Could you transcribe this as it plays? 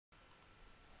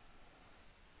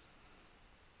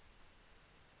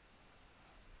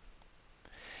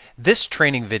This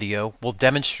training video will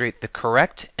demonstrate the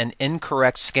correct and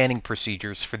incorrect scanning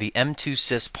procedures for the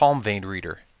M2SYS Palm Vein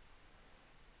Reader.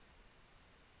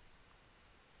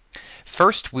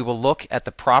 First, we will look at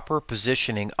the proper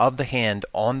positioning of the hand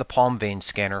on the palm vein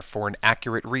scanner for an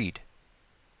accurate read.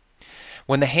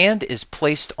 When the hand is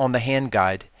placed on the hand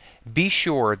guide, be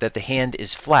sure that the hand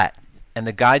is flat and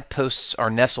the guide posts are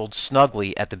nestled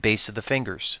snugly at the base of the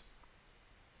fingers.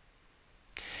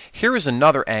 Here is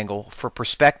another angle for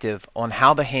perspective on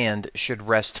how the hand should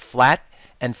rest flat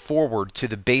and forward to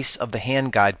the base of the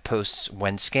hand guide posts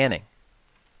when scanning.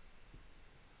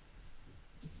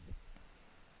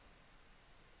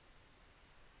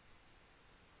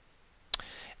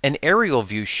 An aerial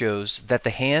view shows that the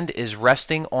hand is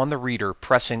resting on the reader,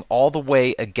 pressing all the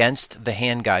way against the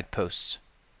hand guide posts.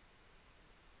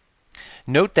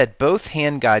 Note that both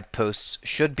hand guide posts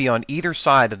should be on either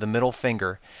side of the middle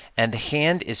finger, and the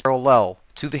hand is parallel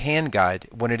to the hand guide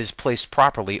when it is placed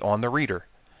properly on the reader.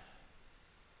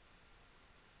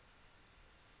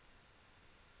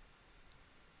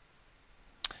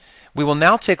 We will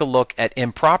now take a look at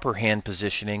improper hand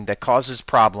positioning that causes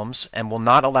problems and will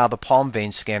not allow the palm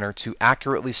vein scanner to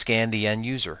accurately scan the end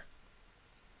user.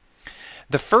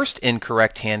 The first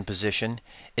incorrect hand position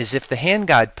is if the hand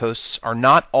guide posts are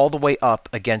not all the way up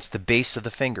against the base of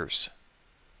the fingers.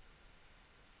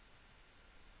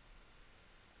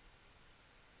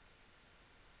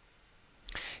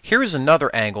 Here is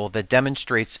another angle that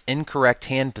demonstrates incorrect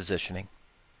hand positioning.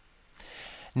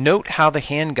 Note how the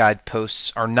hand guide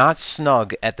posts are not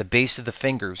snug at the base of the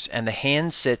fingers and the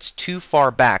hand sits too far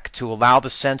back to allow the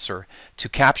sensor to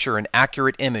capture an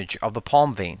accurate image of the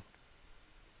palm vein.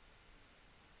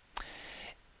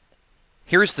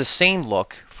 Here is the same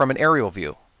look from an aerial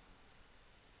view.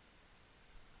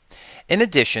 In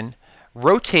addition,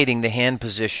 rotating the hand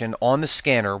position on the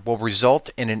scanner will result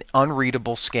in an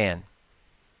unreadable scan.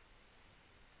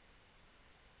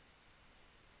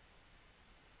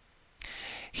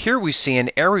 Here we see an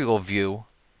aerial view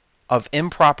of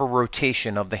improper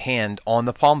rotation of the hand on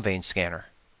the palm vein scanner.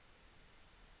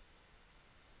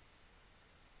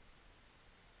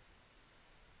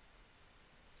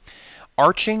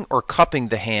 Arching or cupping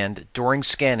the hand during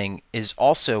scanning is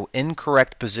also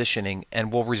incorrect positioning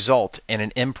and will result in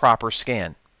an improper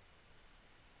scan.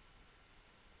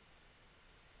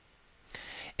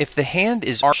 If the hand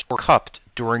is arched or cupped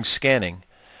during scanning,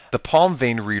 the palm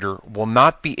vein reader will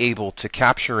not be able to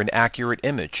capture an accurate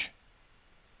image.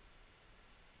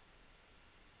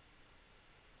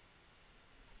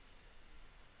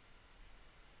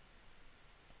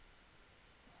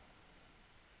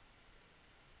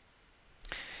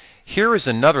 Here is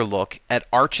another look at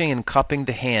arching and cupping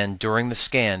the hand during the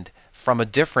scan from a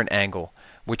different angle,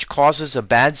 which causes a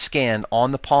bad scan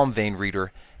on the palm vein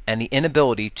reader and the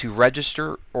inability to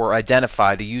register or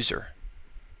identify the user.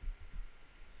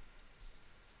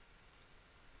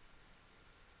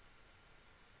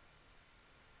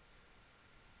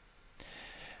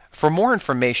 For more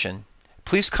information,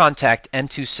 please contact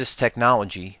M2SYS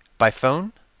Technology by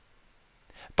phone,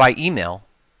 by email,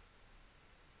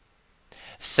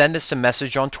 send us a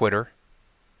message on Twitter,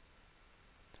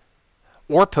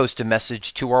 or post a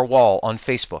message to our wall on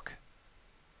Facebook.